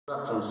Good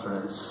afternoon,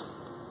 students.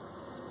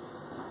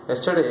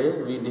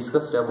 Yesterday we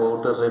discussed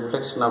about a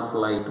reflection of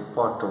light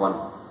part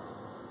 1.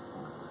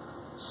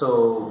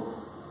 So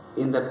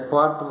in that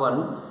part 1,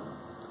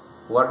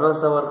 what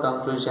was our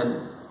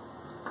conclusion?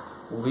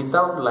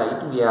 Without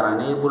light we are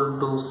unable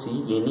to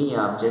see any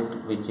object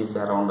which is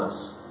around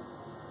us.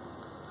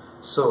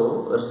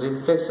 So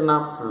reflection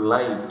of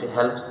light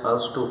helps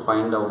us to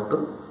find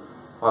out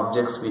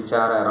objects which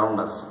are around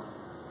us.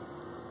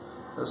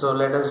 So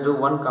let us do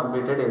one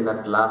completed in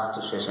that last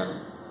session.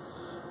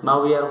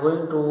 Now we are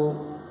going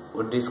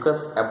to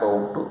discuss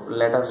about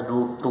let us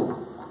do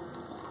 2.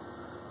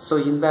 So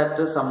in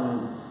that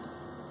some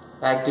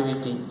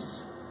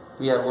activities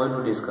we are going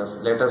to discuss.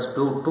 Let us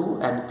do 2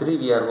 and 3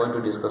 we are going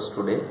to discuss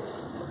today.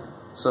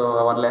 So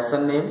our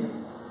lesson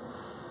name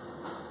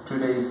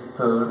today is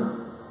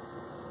 3rd,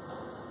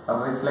 a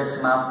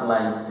reflection of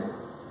light.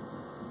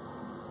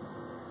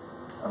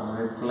 A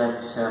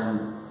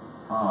reflection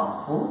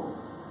of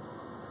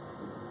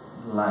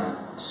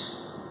light.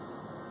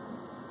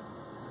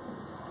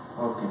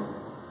 Okay.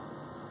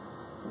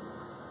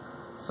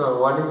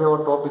 So what is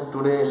our topic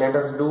today? Let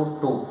us do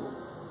 2.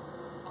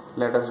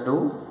 Let us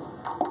do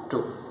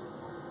 2.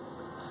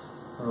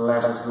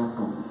 Let us do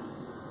 2.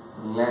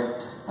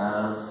 Let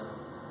us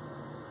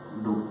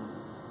do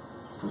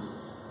 2.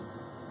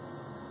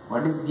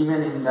 What is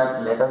given in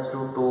that let us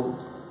do 2?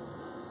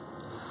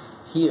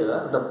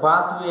 Here the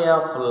pathway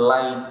of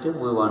light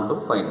we want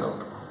to find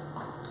out.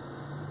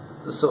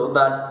 So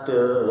that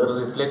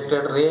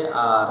reflected ray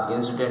or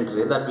incident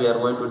ray that we are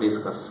going to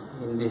discuss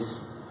in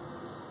this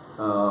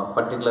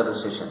particular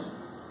session.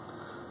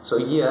 So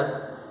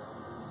here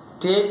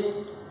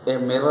take a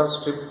mirror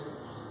strip,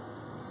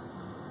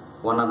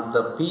 one of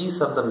the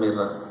piece of the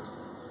mirror,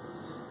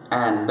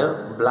 and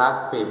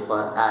black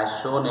paper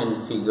as shown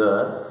in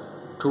figure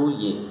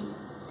 2a.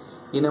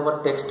 In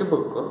our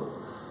textbook,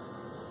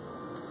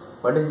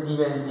 what is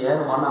given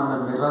here? One of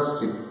the mirror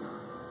strip.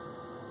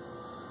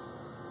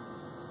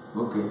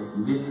 Okay,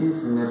 this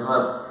is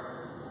mirror.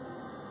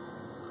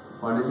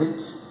 What is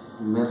it?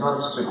 Mirror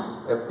strip,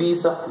 a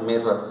piece of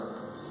mirror.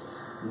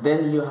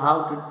 Then you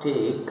have to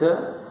take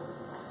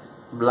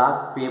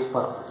black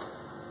paper.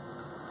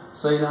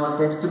 So in our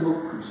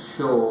textbook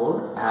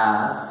showed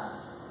as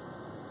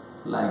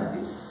like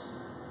this.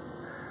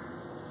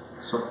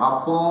 So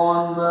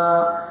upon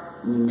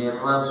the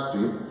mirror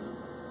strip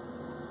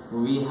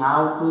we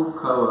have to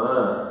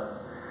cover,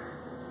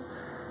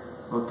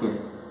 okay,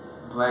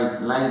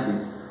 right, like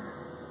this.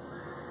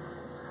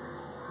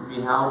 We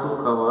have to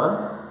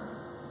cover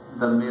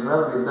the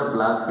mirror with the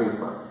black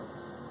paper.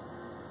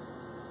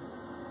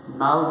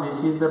 Now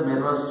this is the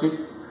mirror strip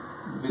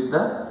with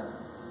the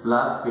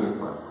black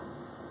paper.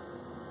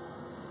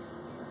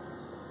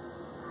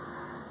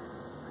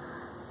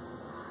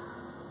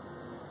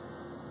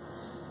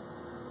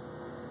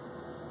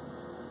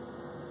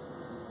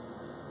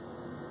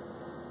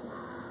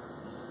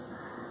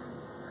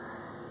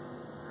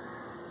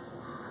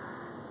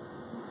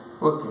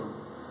 Okay,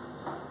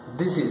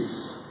 this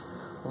is,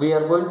 we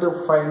are going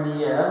to find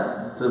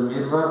here the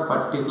mirror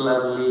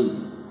particularly.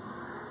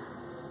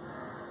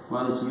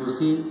 Once you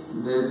see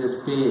there is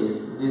a space,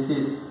 this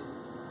is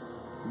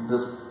the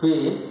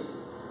space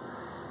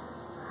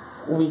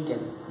we can.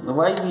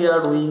 Why we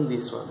are doing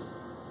this one?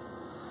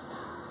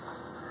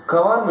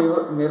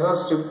 Cover mirror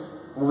strip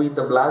with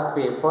the black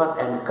paper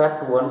and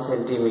cut 1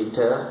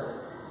 centimeter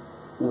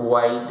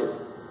wide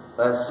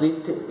a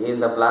slit in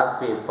the black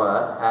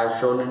paper as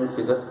shown in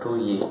figure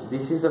 2a.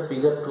 This is the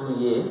figure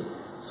 2a.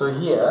 So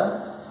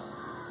here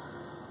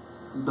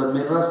the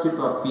mirror strip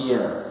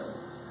appears.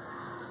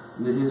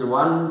 This is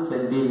 1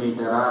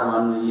 centimeter or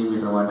 1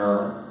 millimeter,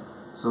 whatever.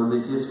 So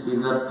this is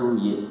figure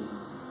 2a.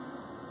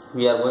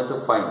 We are going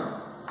to find.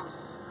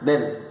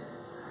 Then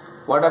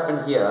what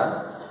happened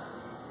here?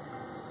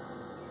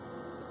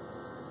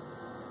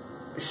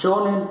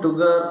 Shown in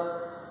figure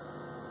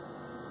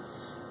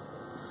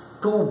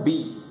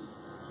 2b,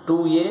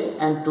 2a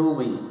and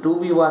 2b.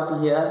 2b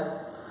what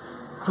here?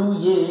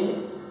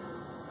 2a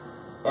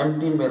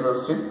empty mirror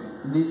strip.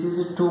 This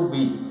is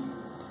 2b.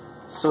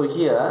 So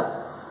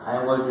here I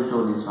am going to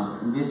show this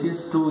one. This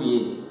is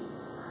 2a.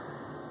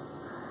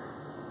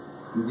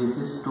 This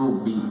is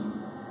 2b.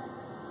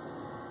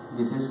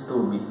 This is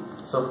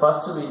 2b. So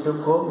first we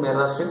took a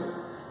mirror strip.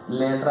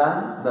 Later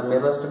on the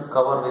mirror strip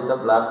covered with the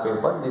black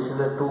paper. This is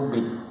a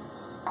 2b.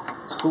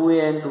 So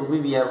 2a and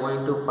 2b we are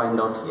going to find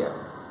out here.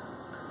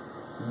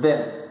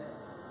 Then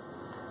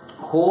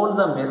hold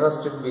the mirror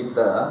strip with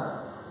the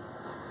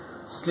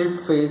slit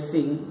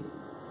facing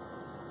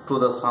to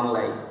the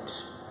sunlight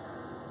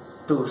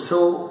to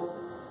show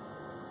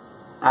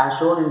as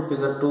shown in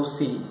figure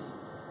 2c.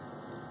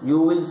 You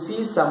will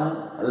see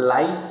some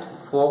light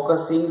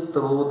focusing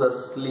through the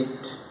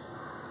slit.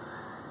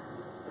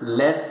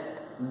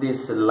 Let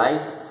this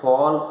light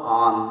fall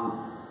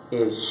on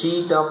a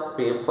sheet of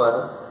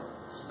paper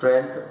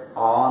spread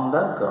on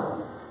the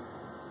ground.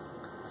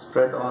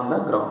 Spread on the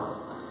ground.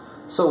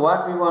 So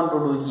what we want to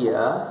do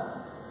here,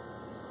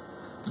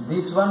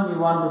 this one we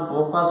want to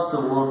focus to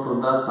go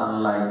to the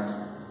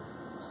sunlight.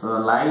 So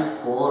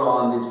light fall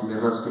on this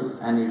mirror strip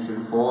and it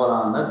should fall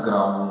on the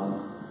ground.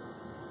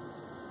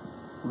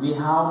 We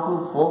have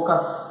to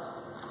focus.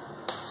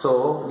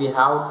 So we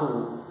have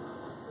to,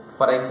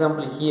 for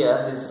example,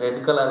 here this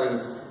red color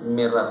is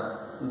mirror.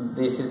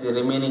 This is the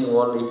remaining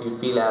wall if you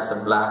feel as a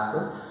black.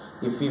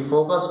 If we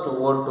focus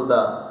toward to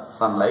the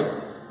sunlight,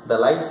 the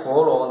light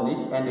fall on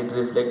this and it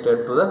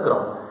reflected to the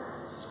ground.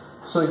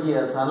 So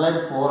here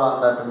sunlight fall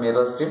on that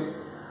mirror strip,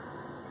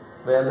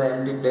 where the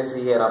empty place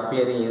here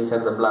appearing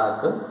inside the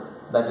black,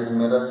 that is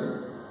mirror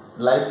strip.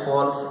 Light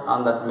falls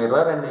on that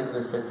mirror and it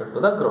reflected to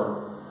the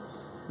ground.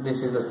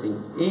 This is the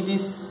thing. It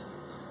is,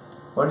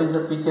 what is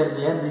the picture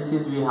here? This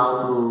is we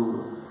have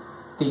to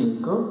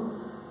think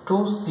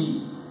to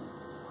see.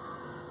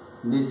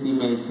 This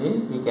image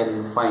we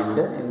can find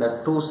in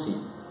the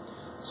 2C.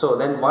 So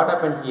then what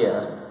happened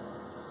here?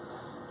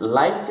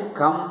 Light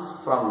comes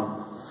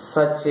from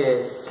such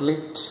a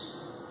slit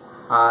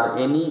or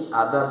any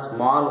other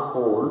small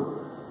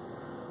hole,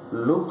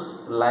 looks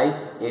like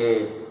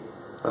a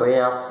ray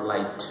of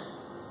light.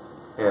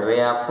 A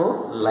ray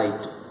of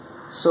light.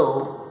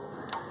 So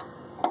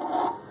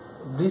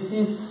this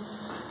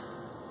is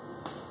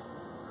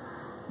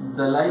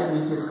the light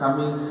which is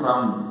coming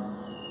from,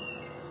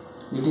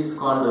 it is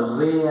called a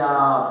ray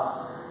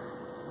of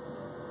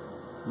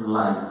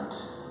light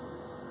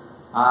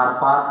or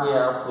pathway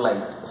of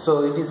light.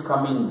 So it is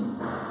coming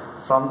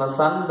from the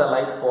sun, the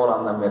light fall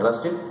on the mirror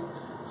strip,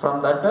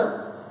 from that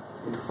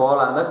it fall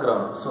on the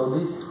ground. So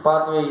this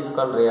pathway is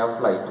called ray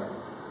of light.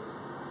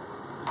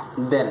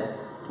 Then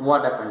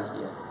what happened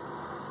here?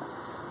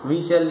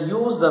 We shall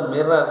use the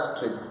mirror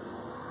strip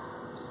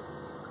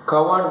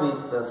covered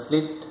with a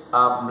slit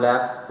of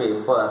black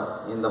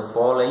paper in the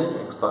following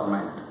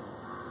experiment.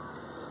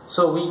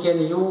 So we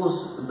can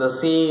use the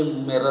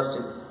same mirror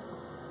strip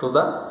to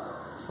the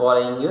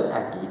following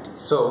activity.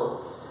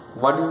 So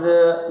what is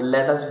the,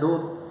 let us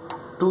do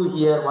to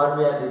here what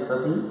we are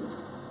discussing.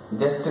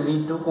 Just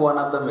we took one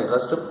of the mirror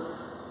strip,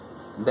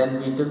 then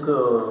we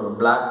took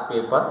black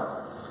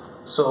paper.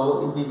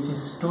 So this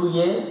is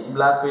 2A,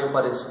 black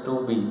paper is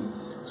 2B.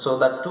 So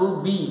the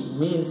 2B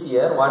means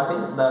here what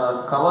is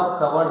the cover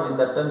covered with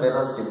that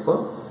mirror strip.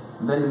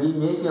 Then we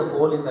make a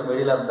hole in the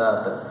middle of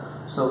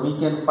that. So we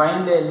can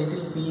find a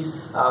little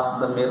piece of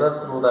the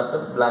mirror through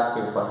that black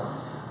paper.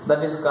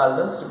 That is called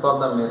the strip of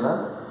the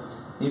mirror.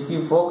 If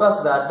you focus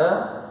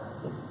that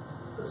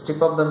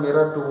strip of the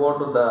mirror toward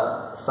to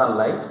the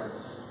sunlight,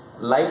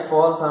 light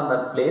falls on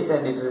that place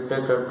and it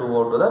reflected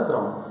toward to the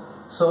ground.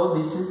 So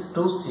this is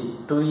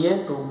 2C,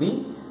 2A,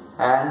 2B,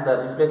 and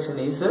the reflection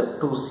is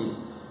 2C.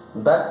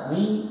 That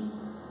we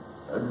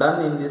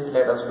done in this,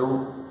 let us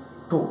do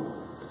 2.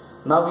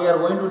 Now we are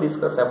going to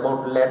discuss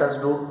about, let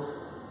us do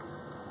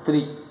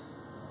 3.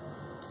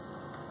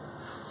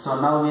 So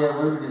now we are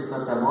going to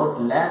discuss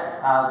about, let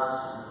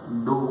us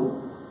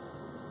do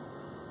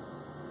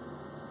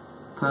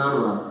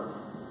third one.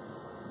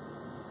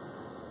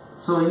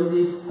 So in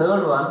this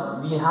third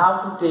one, we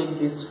have to take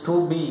this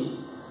 2B,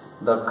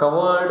 the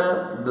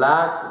covered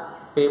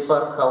black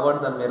paper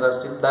covered the mirror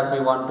strip that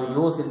we want to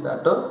use in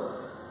that.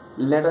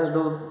 Let us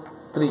do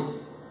 3.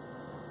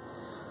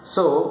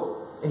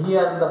 So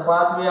here the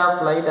pathway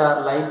of light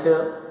or light,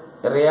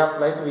 ray of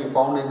light we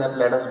found in that,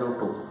 let us do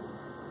 2.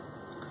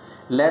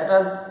 Let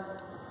us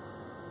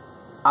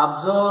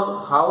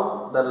observe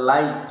how the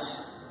light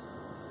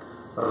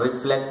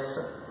reflects.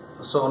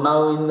 So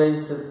now in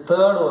this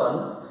third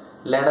one,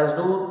 let us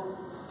do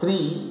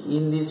 3.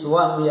 In this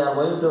one we are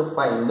going to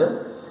find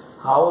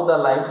how the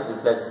light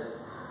reflects.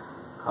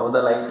 How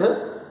the light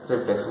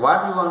reflects.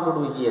 What we want to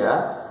do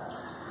here?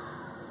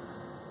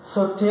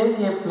 So take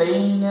a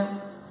plain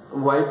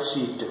white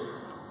sheet.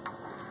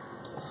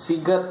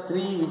 Figure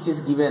 3 which is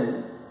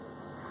given.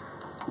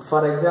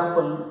 For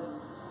example,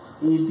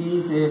 it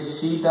is a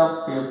sheet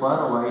of paper,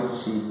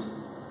 white sheet.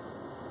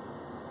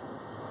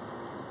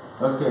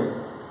 Okay.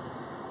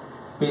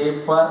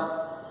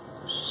 Paper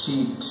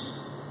sheet.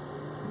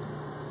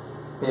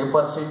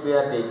 Paper sheet we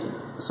are taking.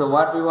 So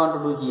what we want to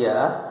do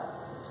here?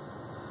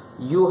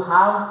 You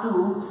have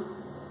to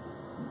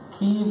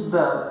keep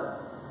the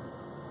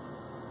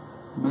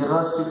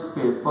mirror strip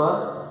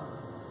paper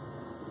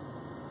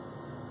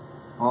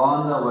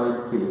on the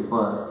white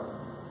paper.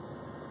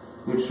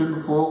 It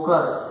should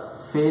focus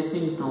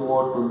facing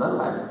toward to the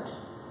light.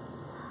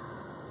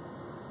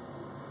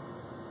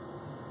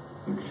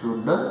 It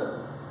should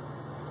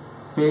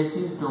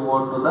facing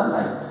toward to the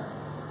light.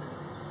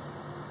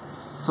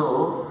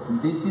 So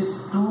this is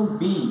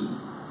 2B.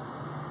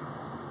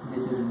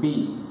 This is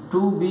B.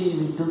 2B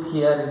we took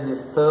here in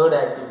this third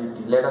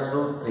activity. Let us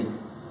do 3.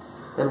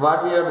 Then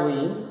what we are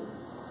doing?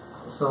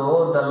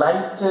 So the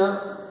light,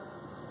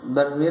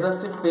 that mirror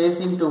strip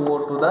facing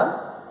toward to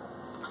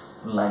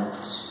the light.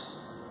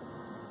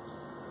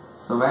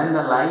 So when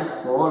the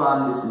light fall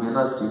on this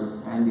mirror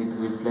strip and it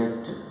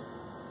reflect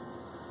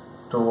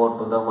toward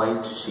to the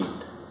white sheet.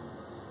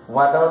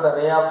 Whatever the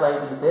ray of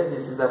light is there,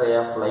 this is the ray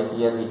of light,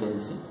 here we can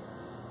see.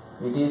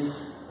 It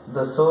is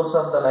the source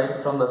of the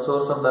light. From the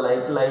source of the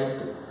light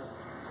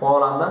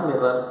fall on the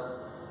mirror.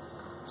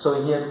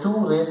 So here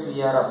two rays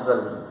we are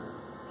observing.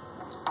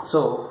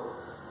 So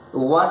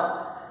what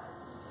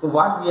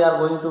we are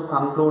going to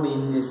conclude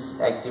in this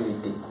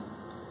activity?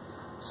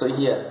 So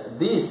here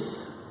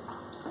this,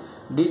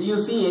 did you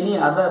see any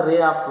other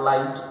ray of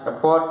light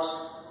apart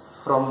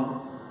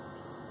from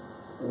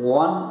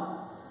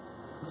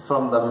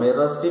the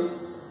mirror strip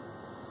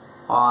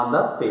on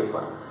the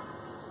paper?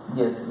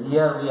 Yes,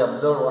 here we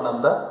observe one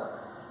of the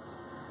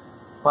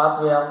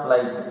pathway of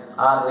light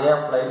or ray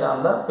of light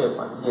on the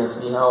paper. Yes,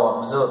 we have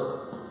observed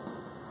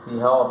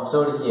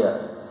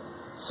here.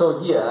 So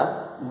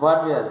here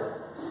what we are,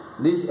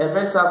 this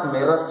effects of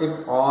mirror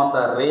strip on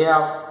the ray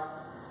of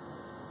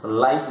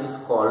light is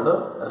called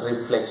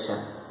reflection.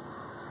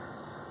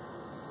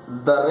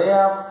 The ray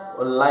of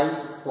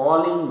light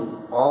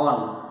falling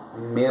on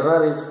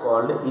mirror is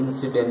called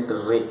incident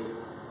ray.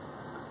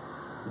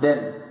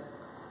 Then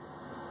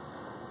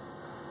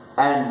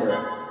and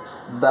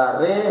the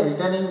ray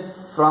returning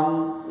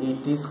from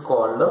it is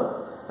called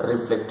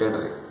reflected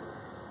ray.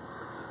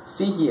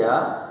 See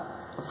here,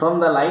 from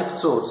the light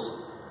source.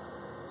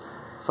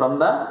 So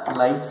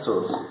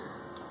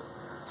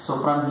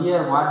from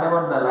here,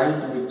 whatever the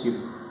light which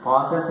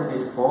passes and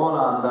it fall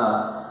on the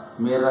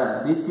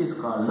mirror, this is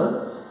called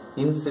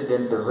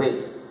incident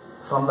ray.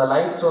 From the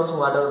light source,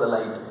 whatever the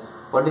light,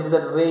 what is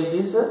the ray? It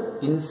is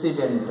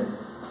incident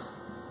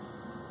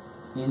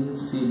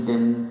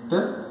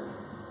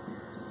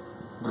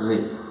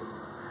ray.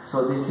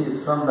 So this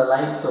is from the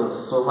light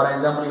source. So for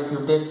example, if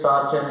you take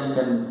torch and you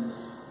can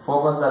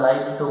focus the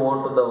light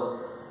toward the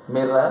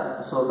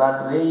mirror, so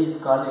that ray is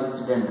called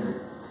incident ray.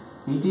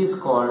 It is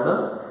called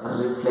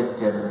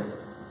reflected ray.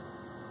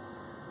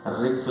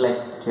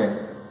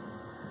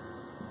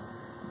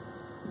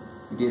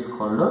 It is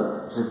called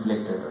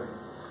reflected ray.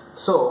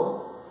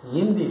 So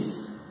in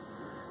this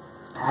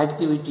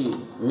activity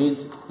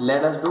means,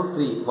 let us do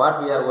three.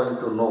 What we are going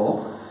to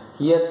know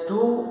here,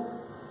 two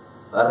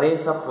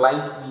rays of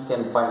light we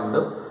can find.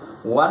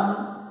 One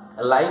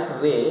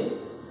light ray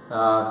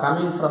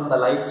coming from the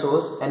light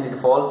source and it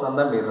falls on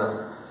the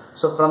mirror.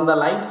 So from the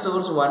light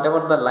source,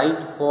 whatever the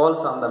light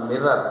falls on the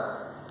mirror,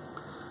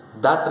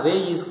 that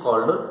ray is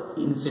called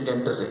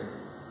incident ray.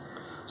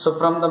 So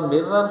from the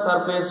mirror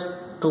surface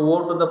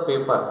toward the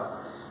paper,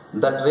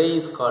 that ray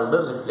is called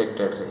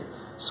reflected ray.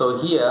 So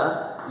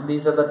here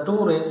these are the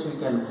two rays we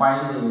can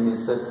find in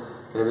this.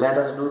 Let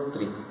us do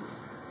three.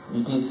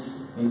 It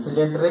is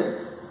incident ray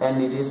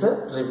and it is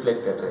a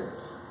reflected ray.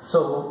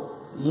 So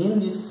in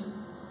this,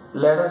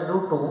 let us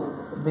do two.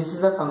 This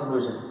is the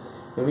conclusion.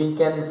 We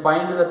can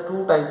find the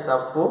two types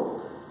of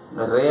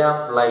ray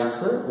of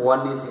lights.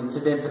 One is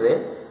incident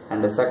ray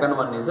and the second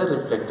one is a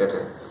reflected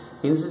ray.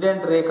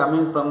 Incident ray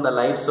coming from the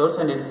light source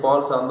and it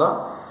falls on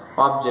the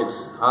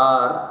objects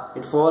or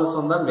it falls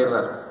on the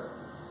mirror.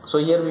 So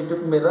here we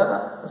took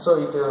mirror, so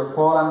it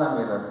fall on the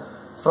mirror.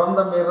 From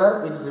the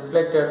mirror it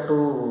reflected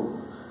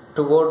to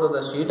go to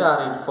the sheet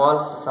or it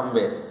falls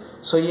somewhere.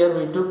 So here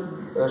we took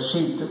a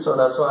sheet, so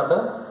that's what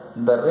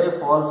the ray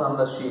falls on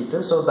the sheet.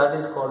 So that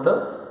is called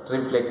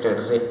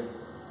reflected ray.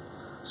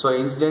 So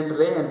incident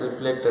ray and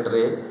reflected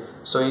ray.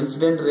 So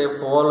incident ray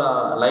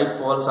light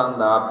falls on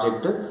the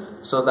object.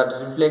 So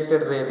that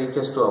reflected ray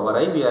reaches to our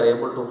eye. We are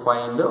able to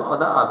find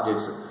other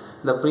objects.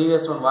 The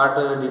previous one, what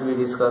did we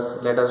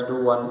discuss? Let us do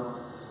one.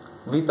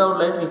 Without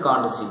light we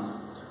can't see.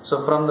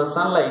 So from the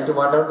sunlight,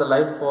 whatever the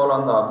light fall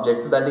on the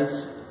object, that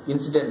is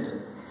incident ray.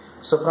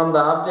 So from the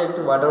object,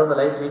 whatever the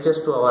light reaches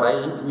to our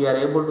eye, we are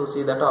able to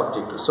see that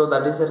object. So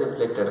that is a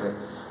reflected ray.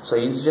 So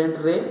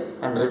incident ray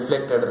and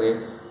reflected ray,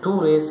 two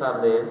rays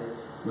are there.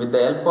 With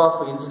the help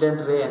of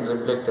incident ray and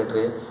reflected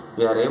ray,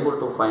 we are able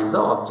to find the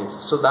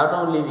objects. So that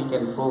only we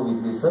can prove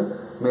with this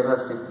mirror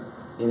strip.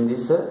 In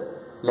this,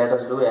 let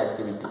us do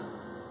activity.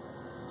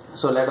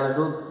 So let us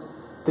do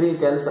three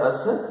tells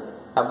us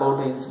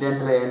about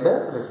incident ray and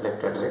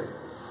reflected ray.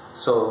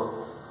 So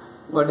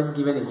what is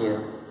given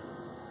here?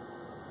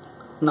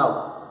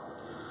 Now,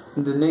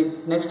 in the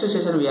next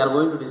session we are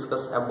going to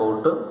discuss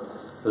about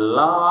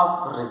law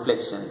of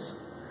reflections.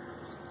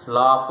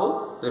 Law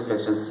of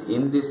reflections.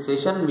 In this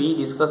session we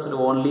discussed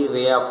only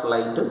ray of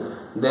light.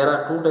 There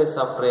are two types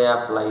of ray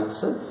of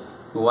lights.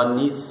 One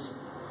is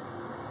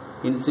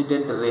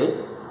incident ray,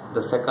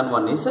 the second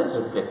one is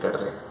reflected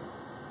ray.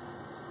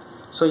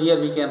 So here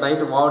we can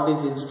write what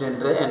is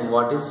incident ray and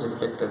what is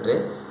reflected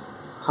ray.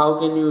 How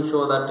can you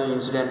show that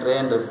incident ray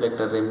and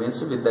reflected ray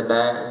means? With the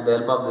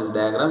help of this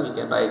diagram we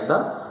can write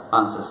the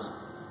answers.